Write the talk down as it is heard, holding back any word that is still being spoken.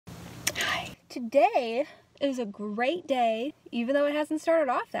today is a great day, even though it hasn't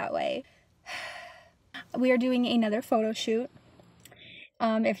started off that way. We are doing another photo shoot.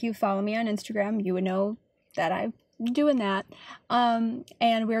 If you follow me on Instagram, you would know that I'm doing that.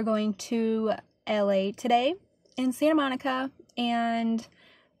 And we're going to LA today, in Santa Monica and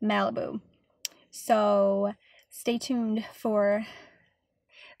Malibu. So stay tuned for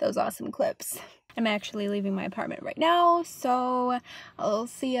those awesome clips. I'm actually leaving my apartment right now, so I'll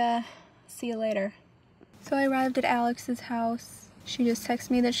see ya later. So I arrived at Alex's house. She just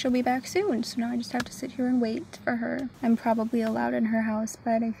texted me that she'll be back soon, so now I just have to sit here and wait for her. I'm probably allowed in her house,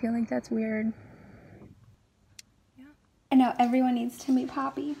 but I feel like that's weird. Yeah. I know, everyone needs to meet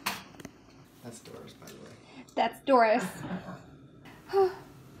Poppy. That's Doris, by the way. That's Doris.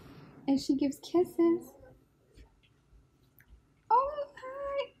 And she gives kisses. Oh,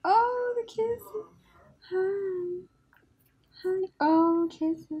 hi. Oh, the kisses. Hi. Hi. Oh,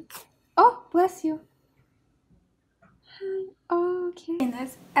 kisses. Oh, bless you. Hi. Okay. And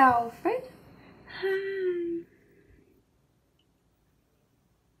that's Alfred. Hi.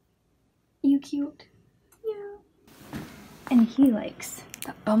 You cute? Yeah. And he likes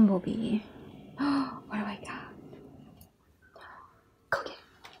the bumblebee. Oh, what do I got? Go get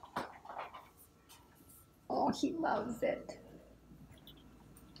it. Oh, he loves it.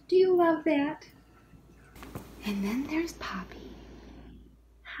 Do you love that? And then there's Poppy.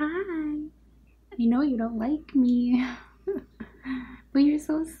 Hi. I know you don't like me, but you're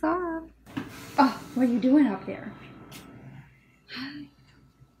so soft. Oh, what are you doing up there? Hi.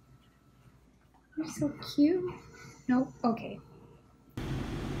 You're so cute. Nope, okay.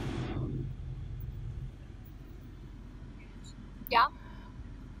 Yeah?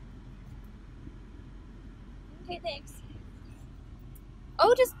 Okay, thanks.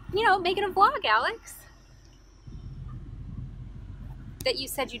 Oh, just, you know, making a vlog, Alex. That you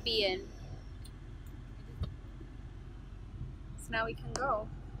said you'd be in. So now we can go.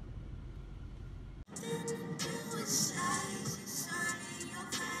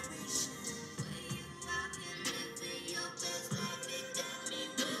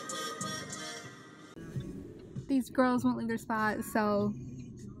 These girls won't leave their spot, so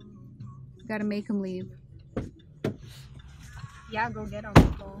we gotta make them leave. Yeah, go get them.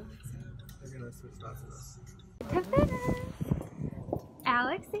 Go. They're gonna switch spots with us.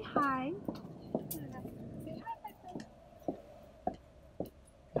 Alex, say hi.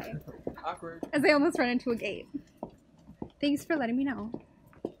 Awkward. As I almost run into a gate. Thanks for letting me know.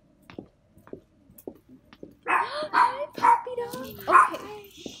 Hi, puppy dog.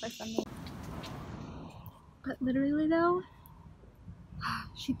 Okay. But literally though,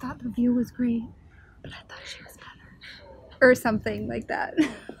 she thought the view was great, but I thought she was better. Or something like that.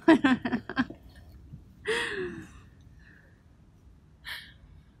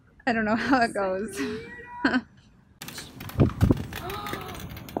 I don't know how it goes. My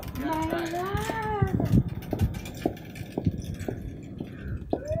God.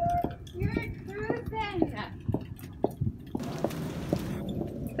 You're cruising.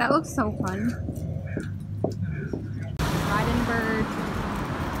 That looks so fun. Riding bird.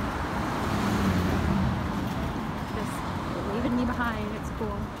 Just leaving me behind. It's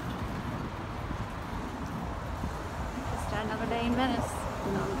cool. Just another day in Venice.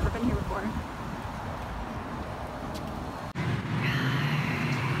 You know, I've never been here before.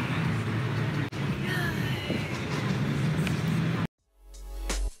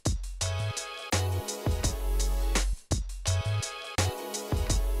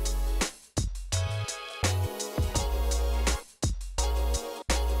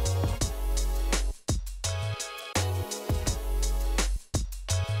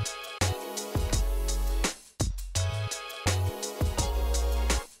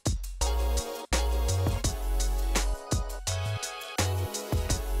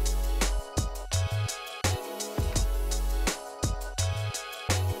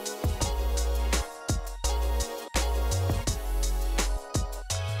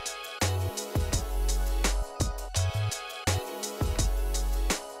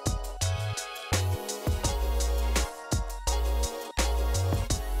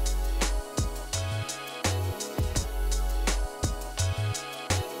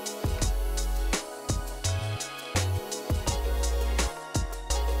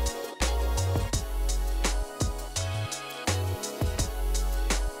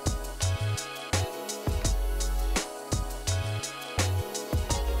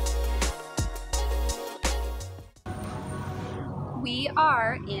 We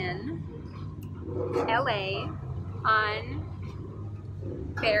are in LA on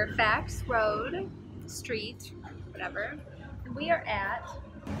Fairfax Road, Street, whatever. We are at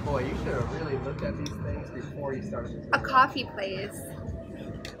Boy, you should have really looked at these things before you started. A coffee place.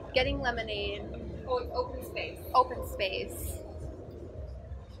 Getting lemonade. Oh, it's open space. Open space.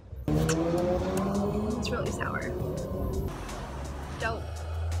 It's really sour. Dope.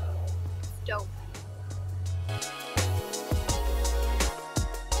 Dope.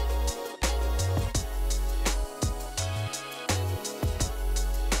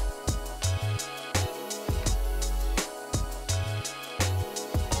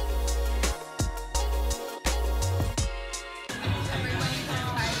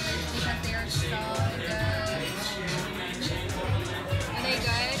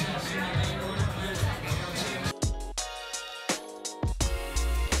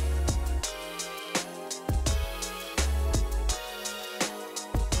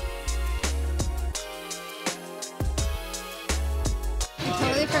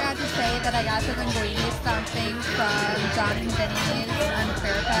 I forgot to say that I got the linguine something from John and Vinny's on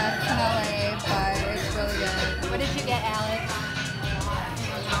Fair Fest in LA, but it's really good. What did you get, Alex?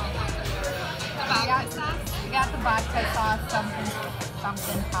 The vodka sauce? We got the vodka sauce,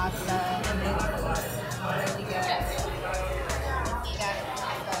 something pasta, and it was really good. You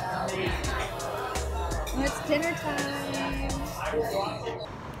got it. It's dinner time.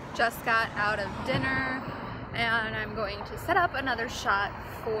 Just got out of dinner. And I'm going to set up another shot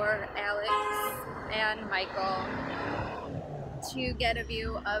for Alex and Michael to get a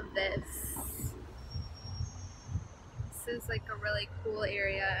view of this. This is like a really cool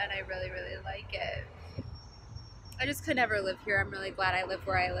area and I really, really like it. I just could never live here. I'm really glad I live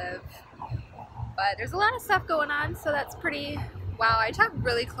where I live. But there's a lot of stuff going on, so that's pretty, wow, I talk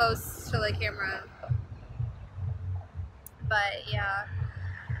really close to the camera. But yeah.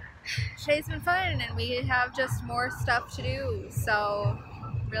 Today's been fun and we have just more stuff to do, so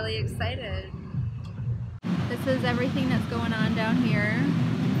really excited. This is everything that's going on down here,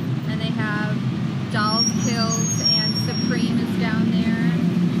 and they have Dolls Kills and Supreme is down there,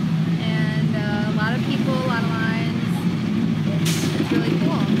 and a lot of people, a lot of lines. It's really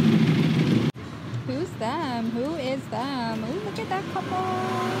cool. Who's them? Who is them? Ooh, look at that couple.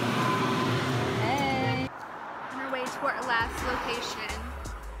 Hey. On our way to our last location.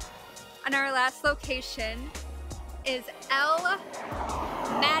 And our last location is El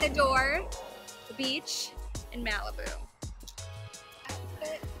Matador Beach in Malibu.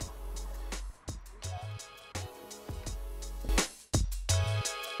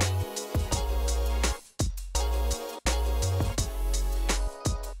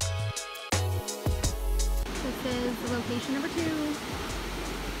 This is location number 2.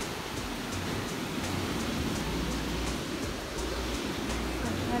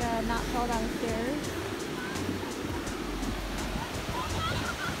 Try to not fall down the stairs.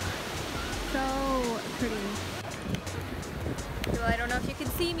 So pretty. Well, I don't know if you can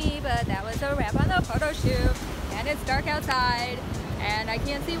see me, but that was a wrap on the photo shoot. And it's dark outside, and I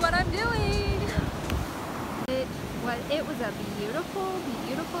can't see what I'm doing. It was a beautiful,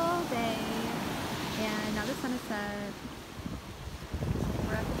 beautiful day. And now the sun is set.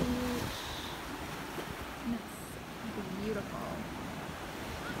 We're at the beach. And it's beautiful.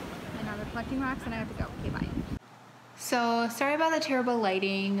 And now they're collecting rocks and I have to go. Okay, bye. So, sorry about the terrible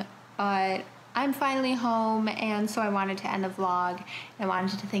lighting, but I'm finally home, and so I wanted to end the vlog. I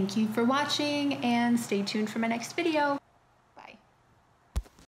wanted to thank you for watching and stay tuned for my next video.